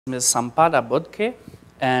Ms. Sampada Bodkhe,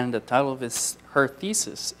 and the title of her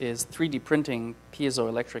thesis is 3D Printing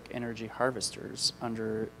Piezoelectric Energy Harvesters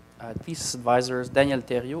under thesis advisors Daniel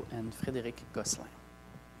Thériault and Frédéric Gosselin.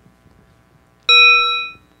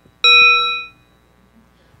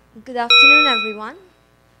 Good afternoon, everyone.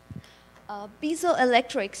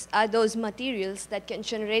 Piezoelectrics are those materials that can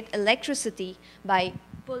generate electricity by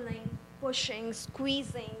pulling, pushing,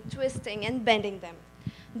 squeezing, twisting, and bending them.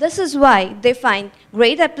 This is why they find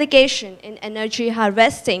great application in energy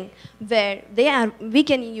harvesting, where we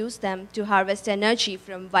can use them to harvest energy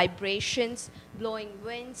from vibrations, blowing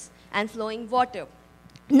winds, and flowing water.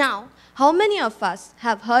 Now, how many of us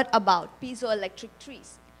have heard about piezoelectric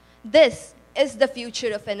trees? This is the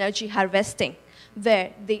future of energy harvesting,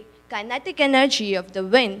 where the kinetic energy of the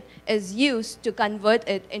wind is used to convert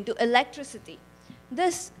it into electricity.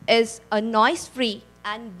 This is a noise-free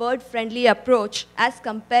and bird-friendly approach as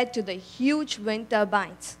compared to the huge wind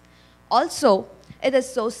turbines. Also, it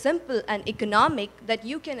is so simple and economic that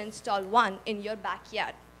you can install one in your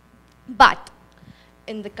backyard. But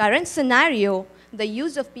in the current scenario, the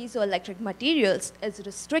use of piezoelectric materials is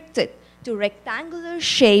restricted to rectangular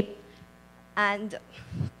shape and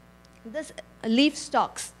this leaf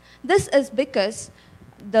stalks. This is because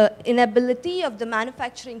the inability of the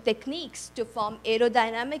manufacturing techniques to form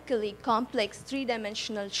aerodynamically complex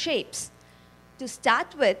three-dimensional shapes. To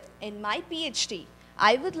start with, in my PhD,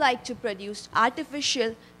 I would like to produce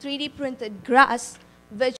artificial 3D printed grass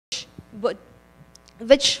which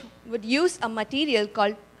would use a material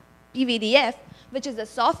called PVDF, which is a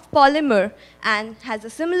soft polymer and has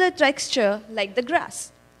a similar texture like the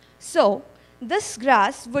grass. So, this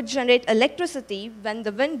grass would generate electricity when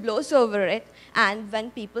the wind blows over it and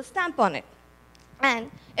when people stamp on it.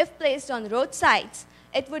 And if placed on roadsides,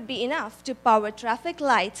 it would be enough to power traffic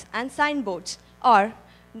lights and signboards or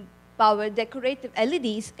power decorative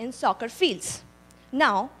LEDs in soccer fields.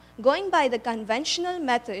 Now, going by the conventional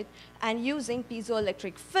method and using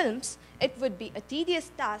piezoelectric films, it would be a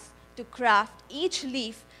tedious task to craft each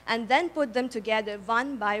leaf and then put them together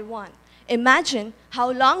one by one. Imagine how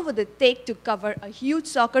long would it take to cover a huge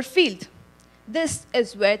soccer field. This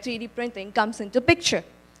is where 3D printing comes into picture.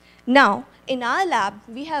 Now, in our lab,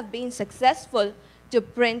 we have been successful to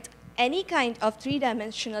print any kind of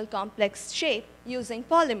three-dimensional complex shape using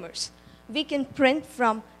polymers. We can print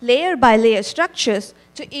from layer-by-layer structures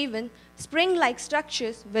to even spring-like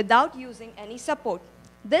structures without using any support.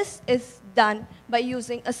 This is done by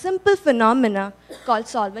using a simple phenomena called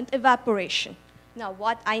solvent evaporation. Now,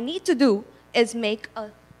 what I need to do is make a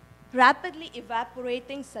rapidly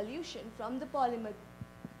evaporating solution from the polymer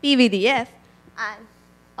PVDF and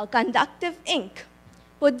a conductive ink.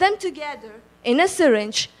 Put them together in a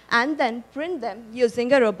syringe and then print them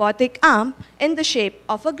using a robotic arm in the shape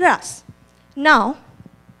of a grass. Now,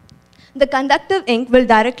 the conductive ink will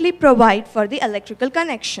directly provide for the electrical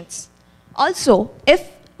connections. Also,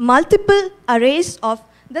 if multiple arrays of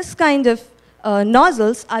this kind of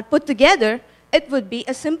nozzles are put together, it would be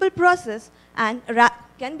a simple process and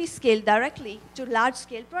can be scaled directly to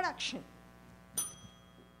large-scale production.